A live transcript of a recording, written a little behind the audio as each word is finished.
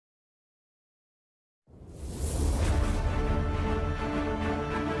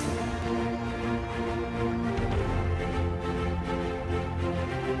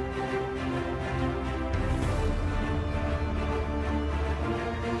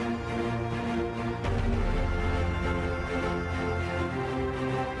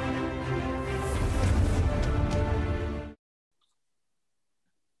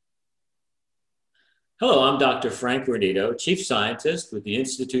Hello, I'm Dr. Frank Renito, Chief Scientist with the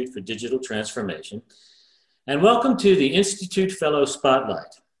Institute for Digital Transformation, and welcome to the Institute Fellow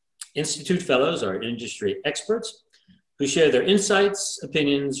Spotlight. Institute Fellows are industry experts who share their insights,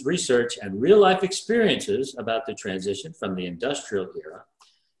 opinions, research, and real-life experiences about the transition from the industrial era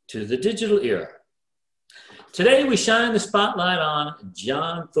to the digital era. Today, we shine the spotlight on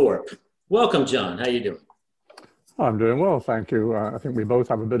John Thorp. Welcome, John. How you doing? I'm doing well, thank you. I think we both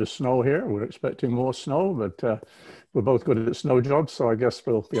have a bit of snow here. We're expecting more snow, but we're both good at snow jobs, so I guess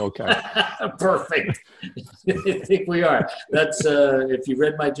we'll be okay. Perfect. I think we are. That's if you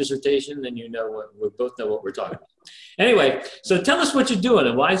read my dissertation, then you know we both know what we're talking about. Anyway, so tell us what you're doing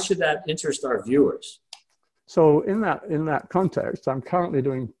and why should that interest our viewers? So in that context, I'm currently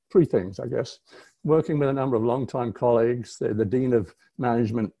doing three things, I guess. Working with a number of longtime colleagues, the Dean of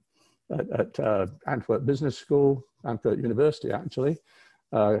Management at Antwerp Business School, Antwerp University actually,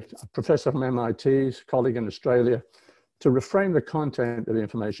 a professor from MIT, colleague in Australia, to reframe the content of the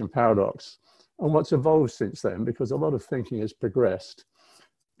information paradox and what's evolved since then, because a lot of thinking has progressed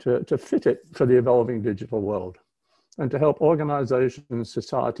to fit it for the evolving digital world and to help organizations,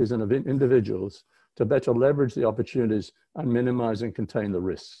 societies, and individuals to better leverage the opportunities and minimize and contain the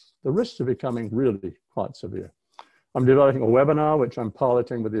risks. The risks are becoming really quite severe. I'm developing a webinar, which I'm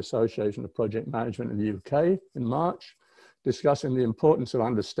piloting with the Association of Project Management in the UK in March, discussing the importance of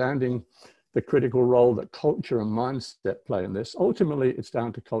understanding the critical role that culture and mindset play in this. Ultimately, it's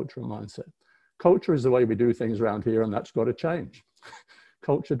down to culture and mindset. Culture is the way we do things around here, and that's got to change.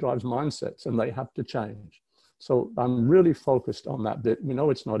 Culture drives mindsets, and they have to change. So I'm really focused on that bit. We know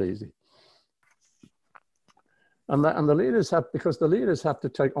it's not easy. And the leaders have, because the leaders have to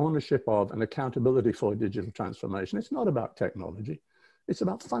take ownership of and accountability for digital transformation. It's not about technology. It's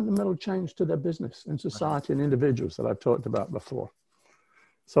about fundamental change to their business and society and individuals that I've talked about before.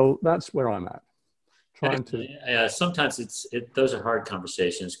 So that's where I'm at. Trying to. Sometimes those are hard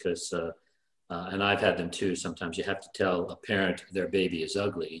conversations because, and I've had them too. Sometimes you have to tell a parent their baby is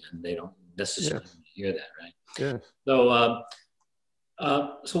ugly and they don't necessarily hear that, right? Yes.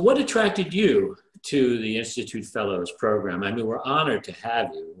 So what attracted you to the Institute Fellows program? I mean, we're honored to have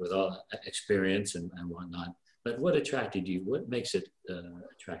you with all that experience and whatnot, but what attracted you? What makes it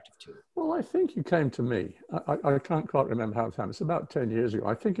attractive to you? Well, I think you came to me. I can't quite remember how it happened. It's about 10 years ago.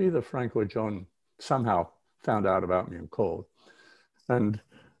 I think either Frank or John somehow found out about me and called. And,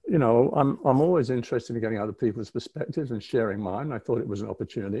 you know, I'm always interested in getting other people's perspectives and sharing mine. I thought it was an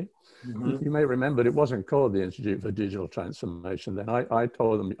opportunity. Mm-hmm. You may remember it wasn't called the Institute for Digital Transformation. Then I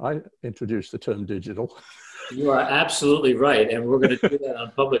told them, I introduced the term digital. You are absolutely right. And we're going to do that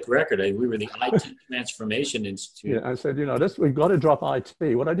on public record. We were the IT Transformation Institute. Yeah, I said, you know, we've got to drop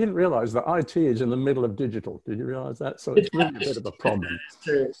IT. What I didn't realize that IT is in the middle of digital. Did you realize that? So it's really a bit of a problem.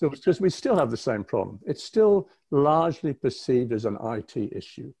 So it's just, we still have the same problem. It's still largely perceived as an IT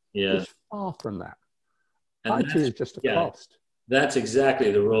issue. Yeah. It's far from that. And IT is just a cost. That's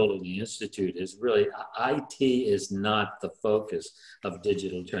exactly the role of the Institute. Is really IT is not the focus of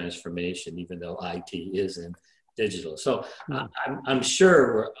digital transformation, even though IT is in digital. So I'm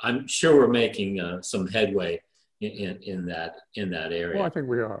sure we're making some headway in that area. Well, I think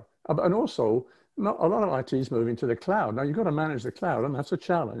we are, and also a lot of IT is moving to the cloud. Now you've got to manage the cloud, and that's a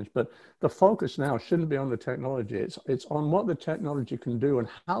challenge. But the focus now shouldn't be on the technology. It's on what the technology can do and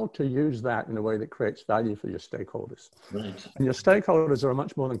how to use that in a way that creates value for your stakeholders. Right. And your stakeholders are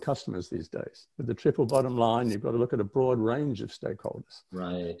much more than customers these days. With the triple bottom line, you've got to look at a broad range of stakeholders.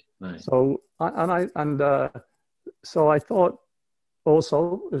 Right. Right. So so I thought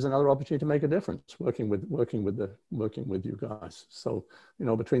also there's another opportunity to make a difference working with you guys. So, you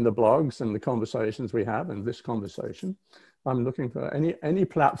know, between the blogs and the conversations we have and this conversation, I'm looking for any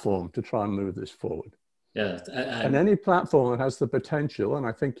platform to try and move this forward. Yeah. And any platform that has the potential, and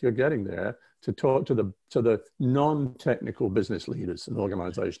I think you're getting there, to talk to the non-technical business leaders and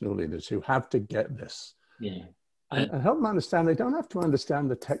organizational leaders who have to get this. Yeah. And help them understand they don't have to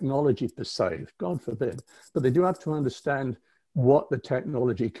understand the technology per se, God forbid, but they do have to understand what the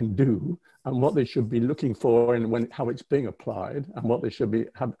technology can do and what they should be looking for and how it's being applied and what they should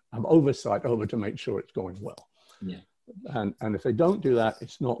have oversight over to make sure it's going well. Yeah. And if they don't do that,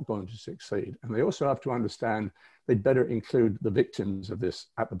 it's not going to succeed. And they also have to understand they'd better include the victims of this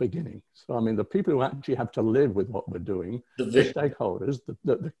at the beginning. So, I mean, the people who actually have to live with what we're doing, the stakeholders,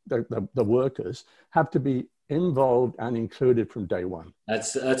 the workers, have to be involved and included from day one.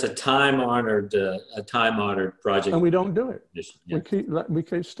 That's a time-honored project, and we don't do it. Yeah. We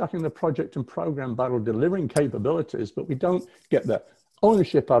keep stuck in the project and program battle, delivering capabilities, but we don't get the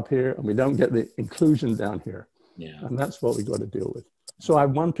ownership up here, and we don't get the inclusion down here. Yeah. And that's what we've got to deal with. So I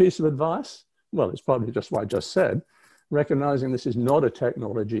have one piece of advice: well, it's probably just what I just said, recognizing this is not a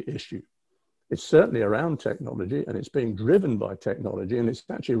technology issue. It's certainly around technology, and it's being driven by technology, and it's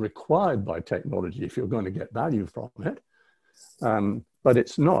actually required by technology if you're going to get value from it. But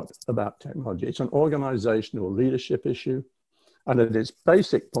it's not about technology. It's an organizational leadership issue. And at its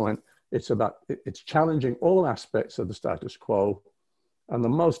basic point, it's challenging all aspects of the status quo. And the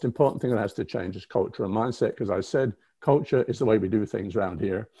most important thing that has to change is culture and mindset, because I said culture is the way we do things around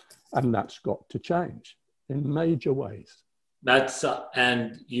here, and that's got to change in major ways.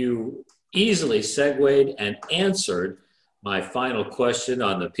 And you easily segued and answered my final question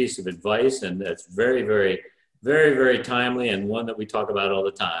on the piece of advice, and that's very, very, very, very timely, and one that we talk about all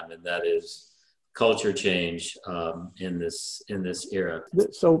the time, and that is culture change in this era.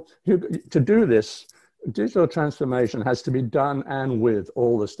 So to do this, digital transformation has to be done and with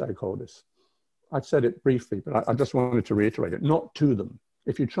all the stakeholders. I've said it briefly, but I just wanted to reiterate it, not to them.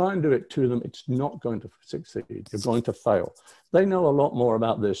 If you try and do it to them, it's not going to succeed. You're going to fail. They know a lot more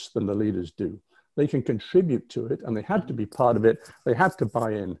about this than the leaders do. They can contribute to it, and they have to be part of it. They have to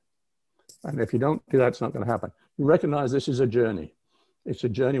buy in. And if you don't do that, it's not going to happen. You recognize this is a journey. It's a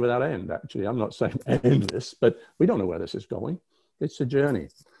journey without end, actually. I'm not saying end this, but we don't know where this is going. It's a journey.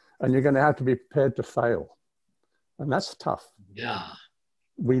 And you're going to have to be prepared to fail. And that's tough. Yeah.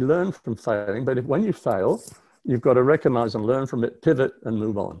 We learn from failing, but when you fail, you've got to recognize and learn from it, pivot and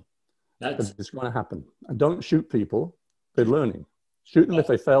move on. Because it's going to happen. And don't shoot people. They're learning. Shoot them if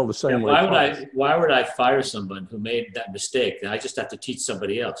they fail the same way. Why would I fire someone who made that mistake? And I just have to teach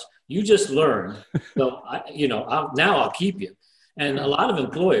somebody else. You just learned. So now I'll keep you. And a lot of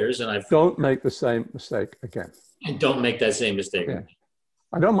employers, don't make the same mistake again. And don't make that same mistake again.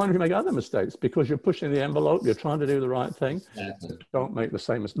 I don't mind if you make other mistakes, because you're pushing the envelope, you're trying to do the right thing. Exactly. Don't make the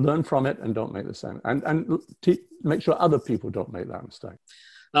same mistake. Learn from it and don't make the same. And make sure other people don't make that mistake.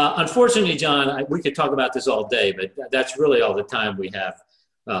 Unfortunately, John, we could talk about this all day, but that's really all the time we have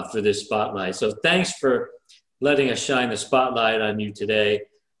for this spotlight. So thanks for letting us shine the spotlight on you today.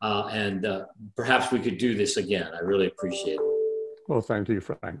 And perhaps we could do this again. I really appreciate it. Well, thank you,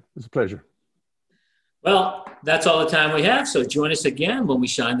 Frank. It's a pleasure. Well, that's all the time we have. So join us again when we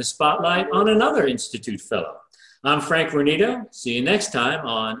shine the spotlight on another Institute Fellow. I'm Frank Vernito. See you next time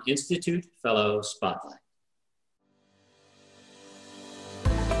on Institute Fellow Spotlight.